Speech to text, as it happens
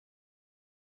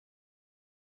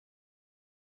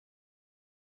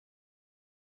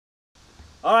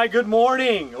All right, good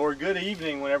morning or good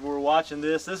evening whenever we're watching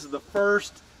this. This is the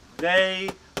first day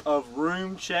of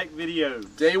room check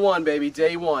videos. Day one, baby,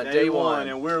 day one.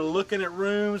 And we're looking at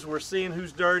rooms, we're seeing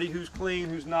who's dirty, who's clean,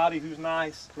 who's naughty, who's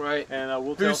nice. Right. And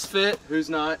we'll who's fit, who's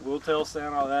not. We'll tell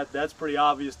Santa that's pretty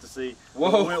obvious to see.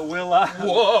 Whoa.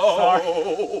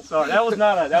 Whoa. Sorry, that was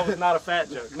not a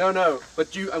fat joke. No,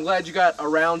 but I'm glad you got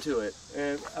around to it.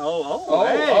 And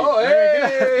hey,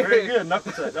 hey. Very good.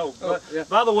 Knuckle set. Yeah.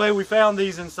 By the way, we found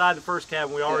these inside the first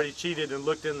cabin. We already cheated and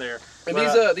looked in there. And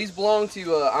these belong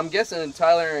to I'm guessing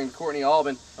Tyler and Courtney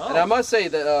Albin. Oh. And I must say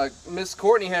that Miss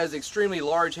Courtney has extremely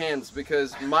large hands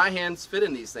because my hands fit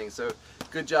in these things. So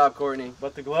good job, Courtney.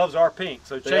 But the gloves are pink.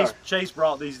 So Chase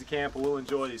brought these to camp, and we'll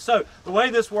enjoy these. So the way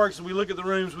this works is we look at the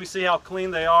rooms, we see how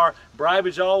clean they are.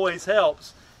 Bribage always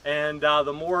helps. And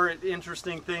the more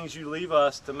interesting things you leave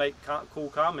us to make cool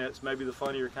comments, maybe the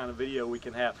funnier kind of video we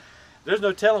can have. There's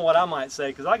no telling what I might say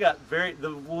because I got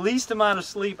the least amount of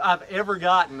sleep I've ever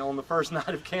gotten on the first night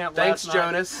of camp. Thanks, last night,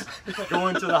 Jonas.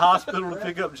 Going to the hospital to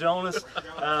pick up Jonas.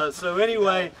 So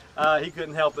anyway, he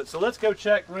couldn't help it. So let's go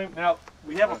check room. Now,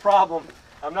 we have a problem.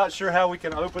 I'm not sure how we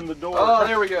can open the door. Oh,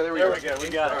 there we go. There we go. We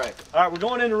got it. All right, we're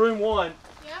going into room 1.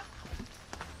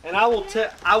 And I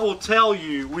will tell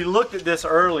you, we looked at this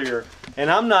earlier, and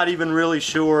I'm not even really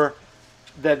sure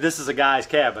that this is a guy's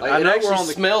cabin. It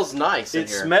actually smells nice in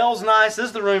here. It smells nice. This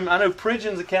is the room. I know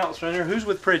Pridgeon's accountant's in here. Who's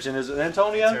with Pridgeon? Is it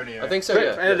Antonio? I think so,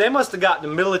 yeah. And they must have got the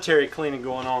military cleaning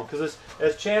going on, because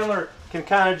as Chandler can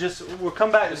kind of just, we'll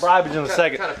come back to Bribage in a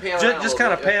second. Just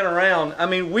kind of pan around. I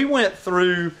mean, we went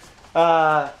through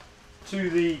to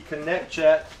the Connect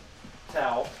Chat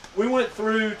towel. We went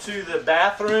through to the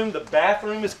bathroom. The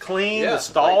bathroom is clean. The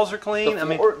stalls are clean.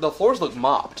 The floors look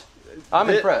mopped. I'm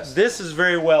impressed. This is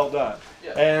very well done.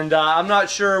 Yeah. And I'm not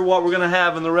sure what we're going to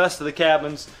have in the rest of the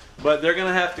cabins, but they're going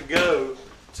to have to go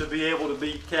to be able to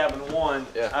beat cabin 1.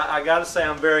 Yeah. I got to say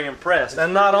I'm very impressed.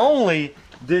 And not only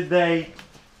did they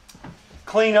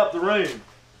clean up the room,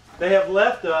 they have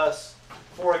left us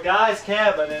for a guy's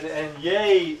cabin, and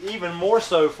yay, even more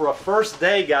so for a first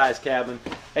day guy's cabin,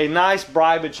 a nice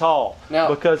bribage haul. Now,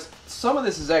 because some of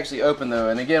this is actually open though,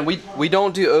 and again, we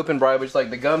don't do open bribage like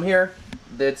the gum here.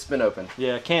 It's been open.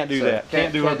 Yeah, can't do that.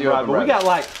 Can't do open bribage. But we got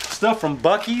like stuff from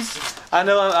Buc-ee's. I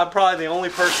know I'm probably the only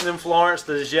person in Florence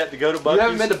that has yet to go to Buc-ee's. You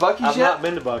haven't been to Buc-ee's yet? I've not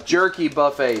been to Buc-ee's. Jerky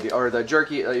buffet, or the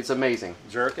jerky, it's amazing.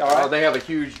 Jerky, all right. They have a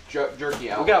huge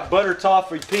jerky out. We got butter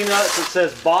toffee peanuts. It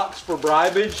says box for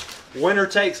bribage. Winner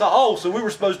takes all. Oh, so we were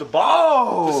supposed to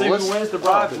box to see who wins the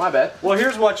bribage. My bad. Well,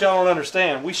 here's what y'all don't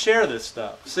understand. We share this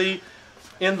stuff. See,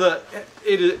 to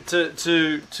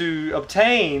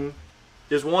obtain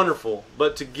is wonderful,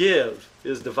 but to give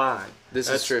is divine.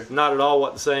 That's true. Not at all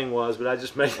what the saying was, but I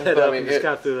just made that up and just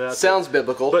kind of threw that out. Sounds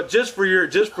biblical. But just for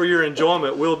your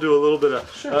enjoyment, we'll do a little bit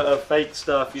of fake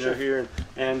stuff, you know, here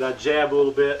and jab a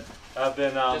little bit. I've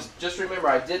been just remember,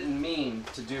 I didn't mean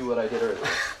to do what I did earlier.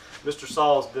 Mr.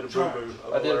 Sauls did a boo-boo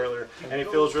earlier, and he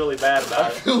feels really bad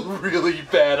about it. I feel really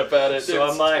bad about it. So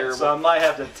I might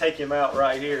have to take him out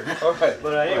right here. All right.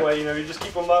 But anyway, you know, you just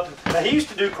keep him up. Now, he used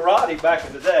to do karate back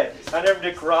in the day. I never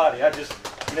did karate. I just,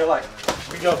 you know, like,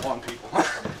 beat up on people.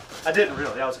 I didn't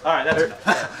really. All right, that's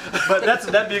enough. But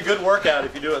that'd be a good workout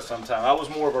if you do it sometime. I was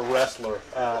more of a wrestler,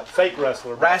 fake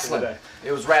wrestler back in the day.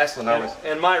 It was wrestling.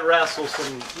 And might wrestle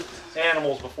some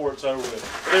animals before it's over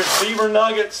with. There's beaver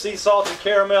nuggets, sea salted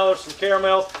caramel. There's some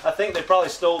caramels. I think they probably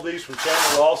stole these from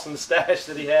Chandler Lawson's stash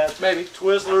that he has. Maybe.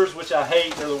 Twizzlers, which I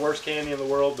hate. They're the worst candy in the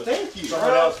world, but thank you.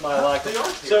 Someone else might like it.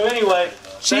 So anyway,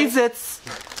 Cheez-Its.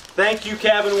 Thank you,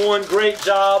 Cabin 1. Great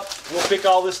job. We'll pick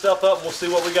all this stuff up and we'll see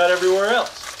what we got everywhere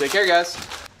else. Take care, guys.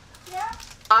 Yeah.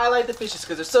 I like the fishes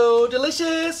because they're so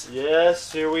delicious.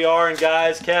 Yes, here we are in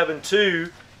guys' Cabin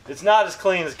 2. It's not as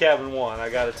clean as Cabin 1, I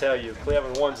got to tell you.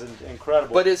 Cabin 1's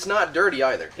incredible. But it's not dirty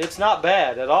either. It's not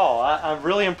bad at all. I'm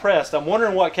really impressed. I'm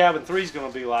wondering what Cabin 3 is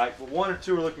going to be like. But 1 or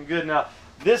 2 are looking good. Now,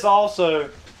 this also,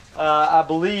 I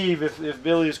believe, if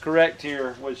Billy is correct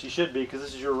here, which he should be, because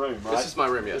this is your room, right? This is my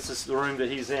room, yes. This is the room that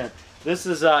he's in. This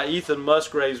is Ethan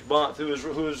Musgrave's bunk, who is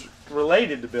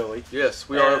related to Billy. Yes,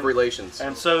 we are of relations.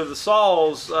 And so the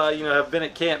Sauls, you know, have been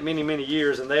at camp many, many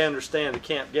years, and they understand the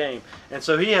camp game. And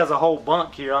so he has a whole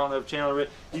bunk here. I don't know if Chandler,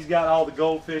 he's got all the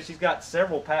goldfish. He's got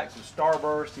several packs of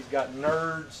Starburst. He's got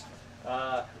Nerds.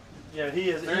 You know,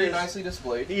 he is very nicely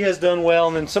displayed. He has done well.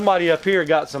 And then somebody up here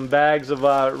got some bags of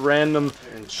random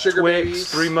sugar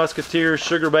babies, Three Musketeers,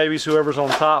 sugar babies, whoever's on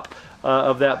top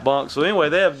of that bunk. So anyway,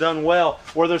 they have done well.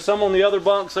 Were there some on the other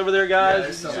bunks over there,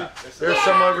 guys? Yeah, there's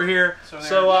some over here. So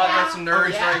got some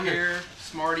Nerds right here,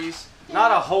 Smarties.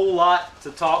 Not a whole lot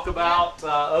to talk about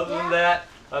other than that.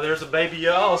 There's a baby.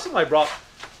 Oh, somebody brought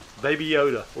Baby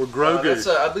Yoda or Grogu.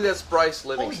 I believe that's Bryce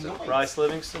Livingston. Nice. Bryce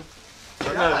Livingston?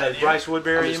 No, Bryce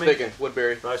Woodbury, I'm just picking.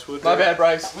 Woodbury. Bryce Woodbury. My bad,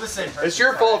 Bryce. We're the same person. It's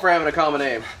your fault for having a common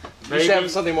name. You should have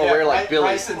something more rare like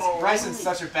Billy. Bryson's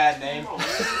such a bad name.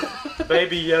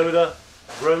 Baby Yoda,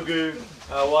 Grogu,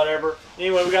 whatever.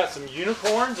 Anyway, we got some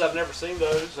unicorns. I've never seen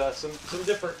those. Some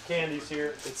different candies here.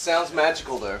 It sounds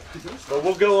magical though. But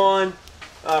we'll go on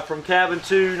from cabin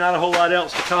 2. Not a whole lot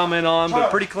else to comment on,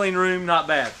 but pretty clean room, not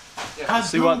bad. Yeah.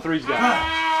 Let's see what 3's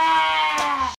got.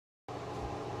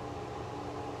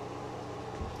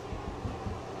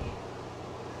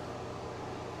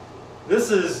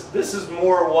 This is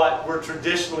more what we're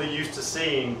traditionally used to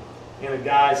seeing in a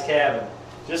guy's cabin.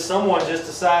 Just someone just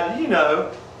decided, you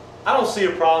know, I don't see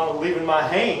a problem with leaving my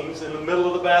hangs in the middle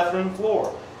of the bathroom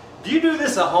floor. Do you do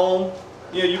this at home?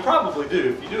 Yeah, you probably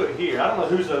do if you do it here. I don't know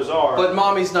whose those are. But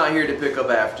mommy's not here to pick up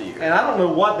after you. And I don't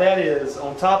know what that is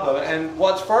on top of it. And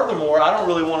what's furthermore, I don't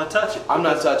really want to touch it. I'm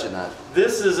not touching that.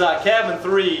 This is cabin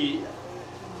 3.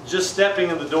 Just stepping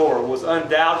in the door was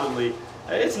undoubtedly,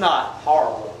 it's not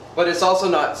horrible. But it's also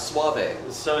not suave.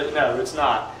 So no, it's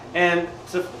not. And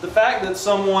the fact that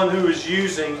someone who is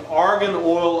using argan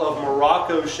oil of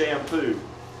Morocco shampoo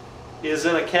is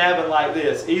in a cabin like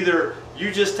this, either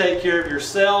you just take care of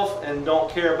yourself and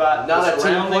don't care about not the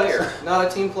surroundings, a team player. Not a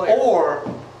team player. Or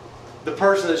the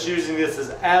person that's using this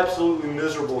is absolutely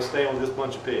miserable staying with this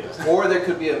bunch of pigs. Or there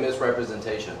could be a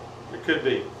misrepresentation. It could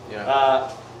be. Yeah.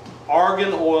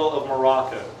 Argan oil of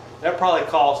Morocco. That probably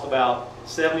cost about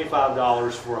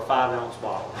 $75 for a 5-ounce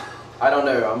bottle. I don't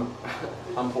know.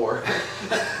 I'm poor.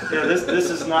 Yeah, this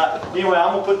is not. Anyway,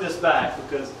 I'm gonna put this back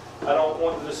because I don't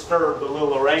want to disturb the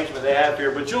little arrangement they have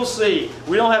here. But you'll see,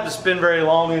 we don't have to spend very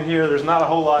long in here. There's not a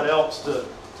whole lot else to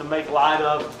make light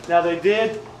of. Now they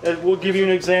did. We'll give you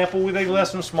an example. They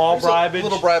left some small bribage. A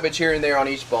little bribage here and there on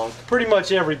each bunk. Pretty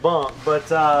much every bunk, but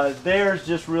there's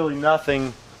just really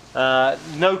nothing.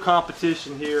 No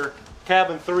competition here.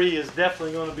 Cabin 3 is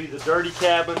definitely going to be the dirty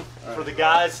cabin for the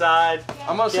guys' side.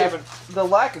 I'm going to say the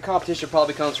lack of competition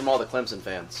probably comes from all the Clemson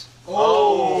fans.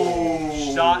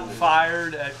 Oh, shot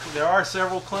fired. There are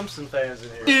several Clemson fans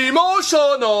in here.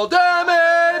 Emotional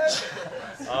damage!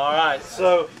 All right,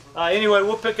 so anyway,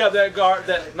 we'll pick up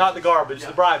not the garbage,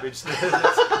 the bribage.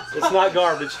 It's not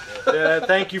garbage.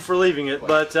 Thank you for leaving it,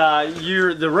 but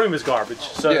the room is garbage.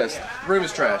 So yes, room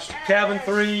is trashed. Cabin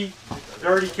 3,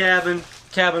 dirty cabin.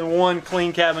 Cabin 1,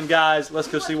 clean cabin, guys. Let's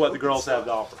go see what the girls have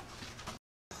to offer.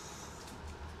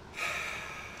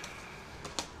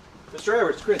 Mr.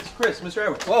 Edwards, Chris, Mr.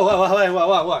 Edwards.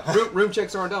 Whoa. Room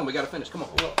checks aren't done. We got to finish. Come on.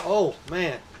 Oh,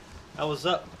 man. I was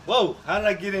up. Whoa, how did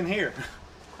I get in here?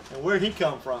 And where'd he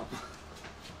come from?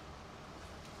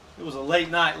 It was a late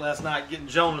night last night getting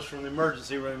Jonas from the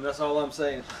emergency room. That's all I'm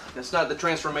saying. That's not the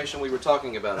transformation we were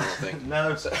talking about, I don't think.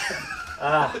 No.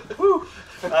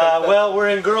 Well, we're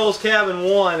in girls' cabin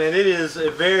 1, and it is a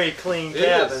very clean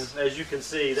cabin, as you can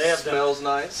see. They have smells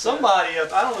nice. Somebody,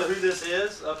 I don't know who this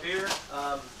is up here,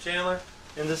 Chandler,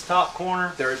 in this top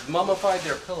corner. They're mummified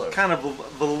their pillow. Kind of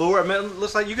velour. I mean, it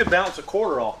looks like you could bounce a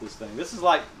quarter off this thing. This is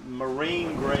like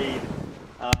marine grade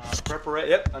preparation.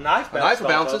 Yep, a knife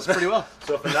bounces pretty well.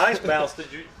 So if a knife bounced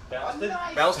it, you bounced it.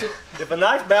 Bounced it. If a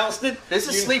knife bounced it, this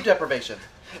is sleep deprivation.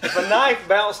 If a knife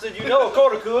bounced it, you know a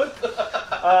quarter could.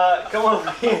 Come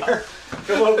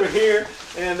over here,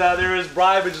 and there is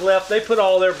bribage left. They put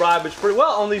all their bribage pretty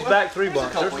well on these back 3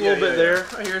 bunks. There's a little bit there.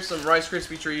 Right here's some Rice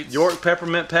Krispie treats. York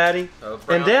peppermint patty.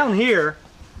 And down here,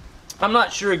 I'm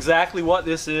not sure exactly what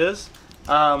this is,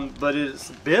 but it's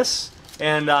bis.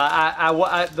 And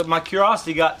my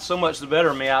curiosity got so much the better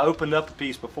of me. I opened up a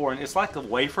piece before, and it's like a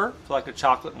wafer. It's like a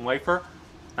chocolate and wafer.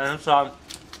 And so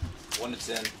 1 to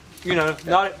 10. You know,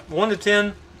 not 1 to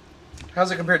 10. How's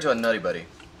it compared to a Nutty Buddy?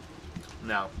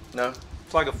 No. No?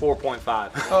 It's like a 4.5.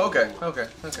 Oh, okay.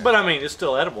 But I mean, it's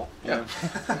still edible. Yeah.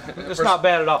 It's not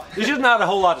bad at all. It's just not a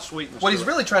whole lot of sweetness. What he's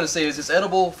really trying to say is it's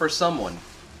edible for someone.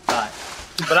 Right.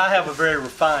 But I have a very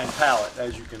refined palate,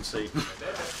 as you can see.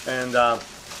 And I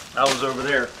was over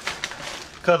there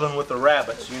cuddling with the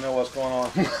rabbits. You know what's going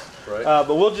on. Right.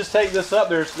 But we'll just take this up.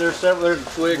 There's several.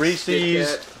 There's Twix,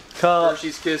 Reese's, Cups,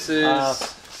 Hershey's Kisses,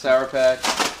 Sour Patch.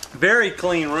 Very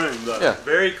clean room, though. Yeah.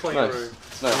 Very clean room.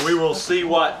 Nice. And we will see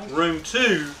what room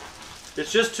 2.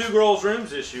 It's just 2 girls'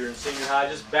 rooms this year in senior high,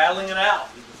 just battling it out.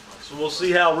 So we'll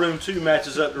see how room 2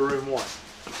 matches up to room 1.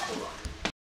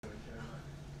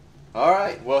 All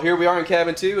right. Well, here we are in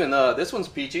cabin 2, and this one's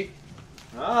peachy.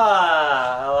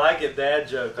 Ah, I like it, dad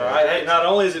joke. All right. Hey, not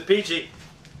only is it peachy,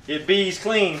 it bees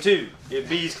clean too. It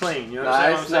bees clean. You know what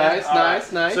I'm saying?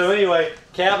 Nice. So anyway,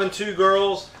 cabin 2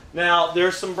 girls. Now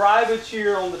there's some bribage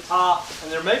here on the top,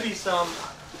 and there may be some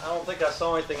I don't think I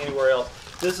saw anything anywhere else.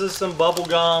 This is some bubble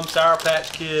gum, Sour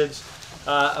Patch Kids,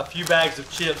 a few bags of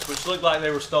chips, which look like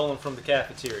they were stolen from the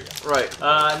cafeteria. Right.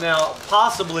 Now,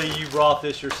 possibly you brought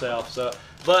this yourself.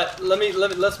 But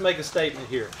let's make a statement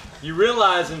here. You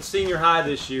realize in senior high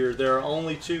this year there are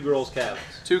only 2 girls' cabins.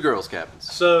 2 girls'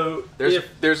 cabins. So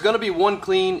there's going to be one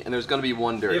clean and there's going to be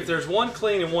one dirty. If there's one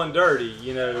clean and one dirty,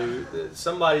 you know,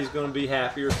 somebody's going to be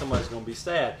happy or somebody's going to be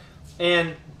sad.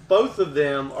 And both of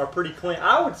them are pretty clean.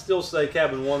 I would still say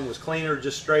cabin 1 was cleaner,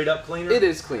 just straight up cleaner. It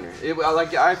is cleaner.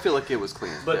 I feel like it was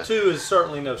cleaner. But yeah. 2 is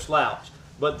certainly no slouch.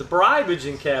 But the bribage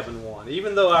in cabin 1,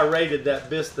 even though I rated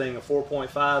that Biss thing a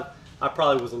 4.5, I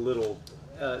probably was a little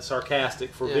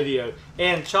sarcastic for video.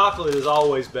 And chocolate is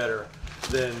always better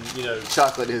than, you know,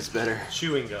 chocolate is better.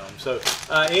 Chewing gum. So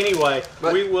anyway,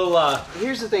 but we will.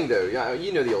 Here's the thing, though.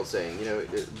 You know the old saying. You know,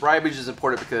 bribage is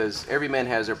important because every man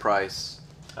has their price.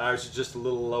 Ours is just a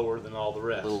little lower than all the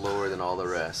rest. A little lower than all the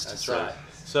rest. That's right.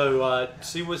 So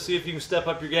see if you can step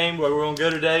up your game. Where we're gonna go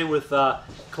today with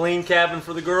clean cabin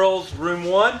for the girls, room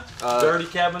 1. Dirty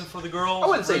cabin for the girls. I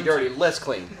wouldn't say dirty. Less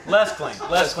clean. Less clean.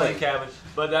 Less clean cabin.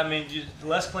 But that means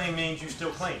less clean means you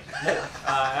still clean.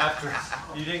 After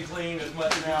you didn't clean as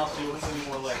much now, so you'll clean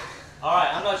more later. All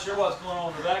right, I'm not sure what's going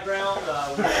on in the background.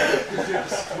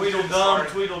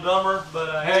 Tweedledummer,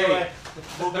 but anyway,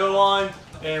 we'll go on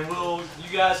and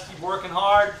you guys keep working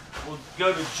hard. We'll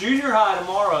go to junior high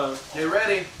tomorrow. Get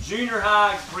ready. Junior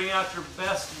high, bring out your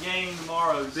best game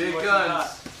tomorrow. Big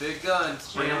guns. Big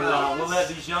guns. Bring them out. We'll let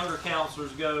these younger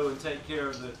counselors go and take care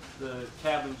of the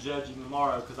cabin judging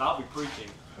tomorrow because I'll be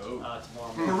preaching tomorrow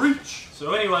morning. Preach.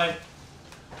 So anyway,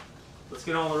 let's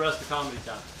get on with the rest of comedy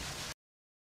time.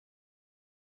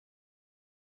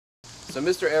 So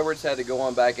Mr. Edwards had to go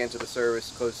on back into the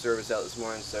service, close service out this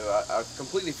morning, so I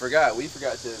completely forgot. We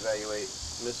forgot to evaluate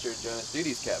Mr. Jonas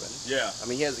Duty's cabin. Yeah. I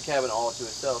mean, he has the cabin all to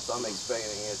himself, so I'm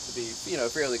expecting it to be, you know,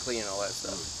 fairly clean and all that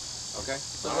stuff. Okay?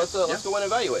 So let's go in and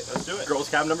evaluate. Let's do it. Girls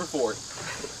cabin number 4.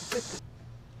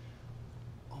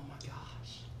 Oh my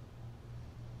gosh.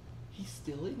 He's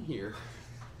still in here.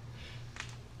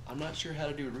 I'm not sure how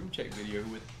to do a room check video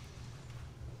with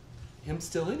him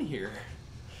still in here.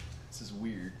 This is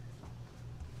weird.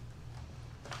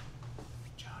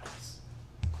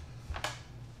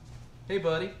 Hey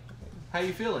buddy, how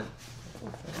you feeling?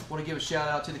 Want to give a shout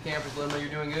out to the campers, let them know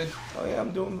you're doing good? Oh yeah,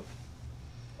 I'm doing.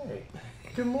 Hey,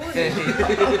 good morning. Hey. Good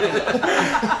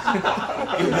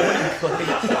morning, Clay.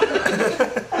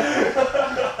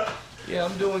 Yeah,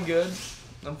 I'm doing good.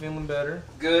 I'm feeling better.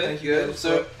 Good, Thank good.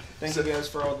 You Thank you guys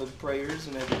for all the prayers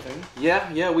and everything.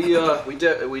 Yeah, we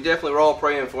definitely were all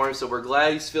praying for him, so we're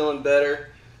glad he's feeling better.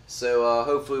 So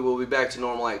hopefully we'll be back to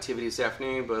normal activity this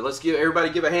afternoon. But let's everybody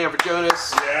give a hand for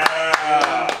Jonas.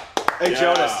 Yeah. Hey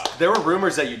Jonas, there were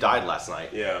rumors that you died last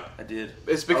night. Yeah. I did.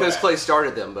 It's because Clay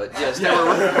started them, but yes, there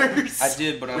were rumors. I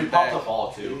did, but I'm We back. popped the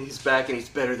ball too. He's back and he's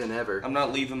better than ever. I'm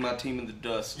not leaving my team in the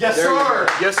dust. Yes There you sir.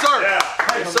 go. Yes sir.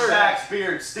 Yeah. Yes sir. Zach's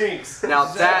beard stinks. Now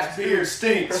Zach's beard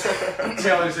stinks.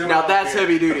 Taylor's now that's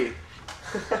heavy duty.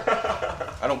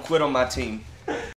 I don't quit on my team.